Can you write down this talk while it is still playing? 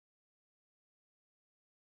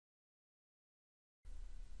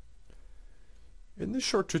In this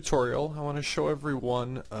short tutorial, I want to show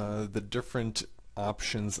everyone the different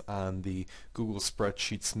options on the Google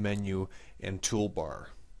Spreadsheets menu and toolbar.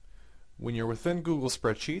 When you're within Google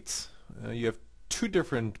Spreadsheets, you have two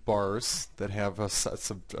different bars that have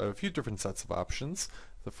a few different sets of options.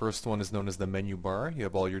 The first one is known as the menu bar. You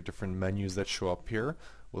have all your different menus that show up here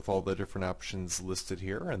with all the different options listed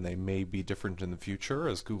here, and they may be different in the future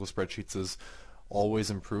as Google Spreadsheets is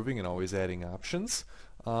always improving and always adding options.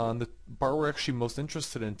 The bar we're actually most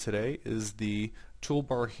interested in today is the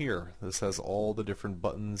toolbar here. This has all the different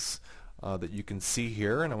buttons that you can see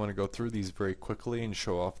here, and I want to go through these very quickly and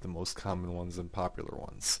show off the most common ones and popular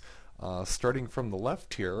ones. Starting from the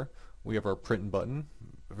left here, we have our print button,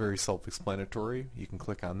 very self-explanatory. You can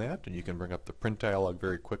click on that and you can bring up the print dialog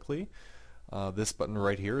very quickly. This button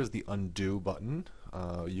right here is the undo button.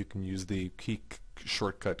 You can use the key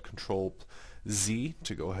shortcut Control Z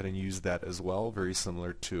to go ahead and use that as well, very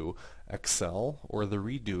similar to Excel, or the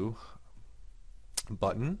redo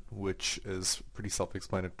button, which is pretty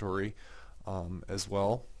self-explanatory as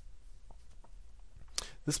well.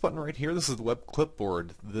 This button right here, this is the web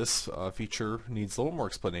clipboard. This feature needs a little more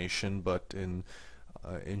explanation, but in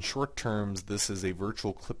short terms, this is a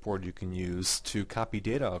virtual clipboard you can use to copy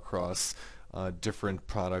data across different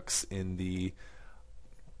products in the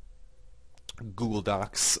Google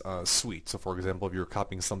Docs suite. So for example, if you're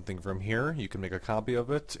copying something from here, you can make a copy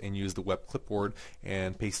of it and use the web clipboard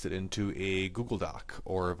and paste it into a Google Doc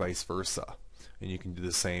or vice versa. And you can do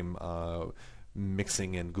the same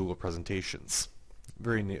mixing in Google presentations.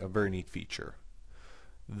 A very neat feature.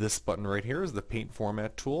 This button right here is the Paint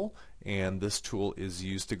Format tool, and this tool is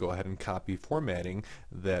used to go ahead and copy formatting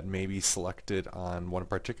that may be selected on one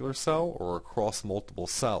particular cell or across multiple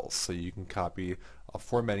cells. So you can copy a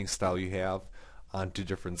formatting style you have onto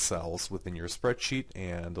different cells within your spreadsheet,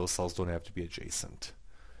 and those cells don't have to be adjacent.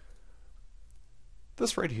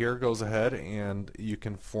 This right here goes ahead and you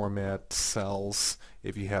can format cells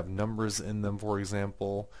if you have numbers in them, for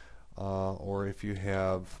example, or if you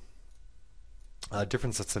have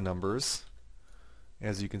different sets of numbers.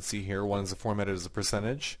 As you can see here, one is formatted as a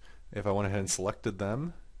percentage. If I went ahead and selected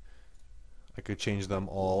them, I could change them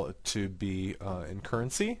all to be in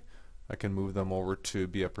currency. I can move them over to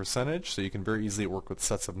be a percentage, so you can very easily work with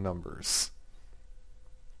sets of numbers.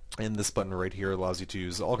 And this button right here allows you to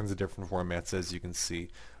use all kinds of different formats, as you can see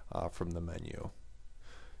from the menu.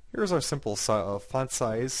 Here's our simple font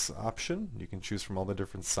size option. You can choose from all the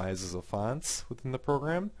different sizes of fonts within the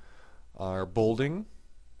program. Our bolding,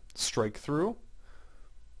 strike through.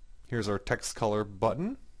 Here's our text color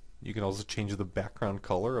button. You can also change the background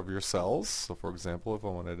color of your cells. So for example, if I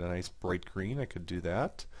wanted a nice bright green, I could do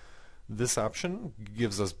that. This option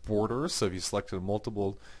gives us borders, so if you selected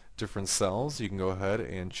multiple different cells, you can go ahead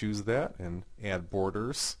and choose that and add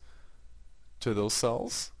borders to those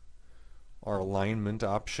cells. Our alignment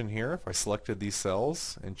option here, if I selected these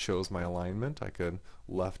cells and chose my alignment, I could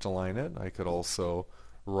left align it. I could also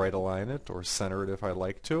right align it or center it if I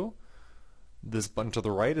like to. This button to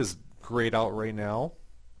the right is grayed out right now,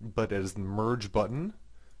 but it is the merge button.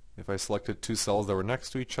 If I selected two cells that were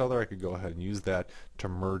next to each other, I could go ahead and use that to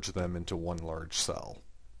merge them into one large cell.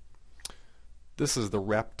 This is the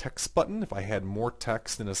wrap text button. If I had more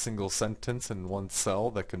text in a single sentence in one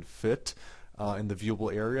cell that could fit in the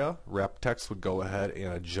viewable area, wrap text would go ahead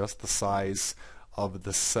and adjust the size of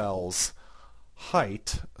the cell's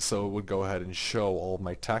height, so it would go ahead and show all of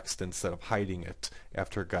my text instead of hiding it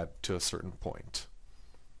after it got to a certain point.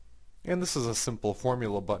 And this is a simple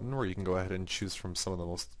formula button where you can go ahead and choose from some of the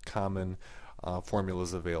most common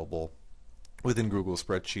formulas available within Google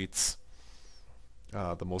Spreadsheets.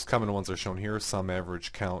 The most common ones are shown here: sum,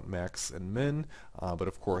 average, count, max, and min, but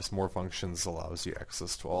of course more functions allows you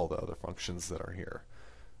access to all the other functions that are here.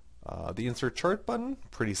 The insert chart button,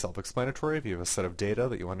 pretty self-explanatory. If you have a set of data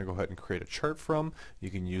that you want to go ahead and create a chart from, you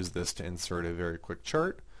can use this to insert a very quick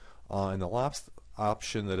chart. And the last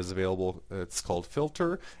option that is available, it's called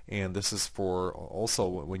filter, and this is for also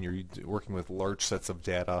when you're working with large sets of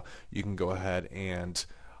data, you can go ahead and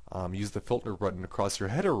use the filter button across your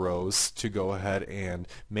header rows to go ahead and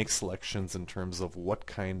make selections in terms of what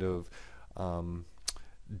kind of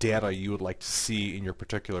data you would like to see in your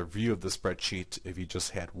particular view of the spreadsheet if you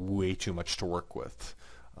just had way too much to work with.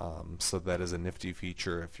 So that is a nifty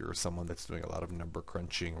feature if you're someone that's doing a lot of number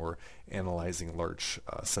crunching or analyzing large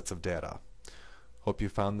sets of data. Hope you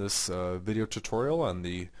found this video tutorial on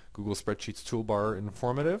the Google Spreadsheets toolbar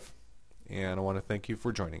informative, and I want to thank you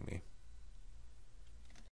for joining me.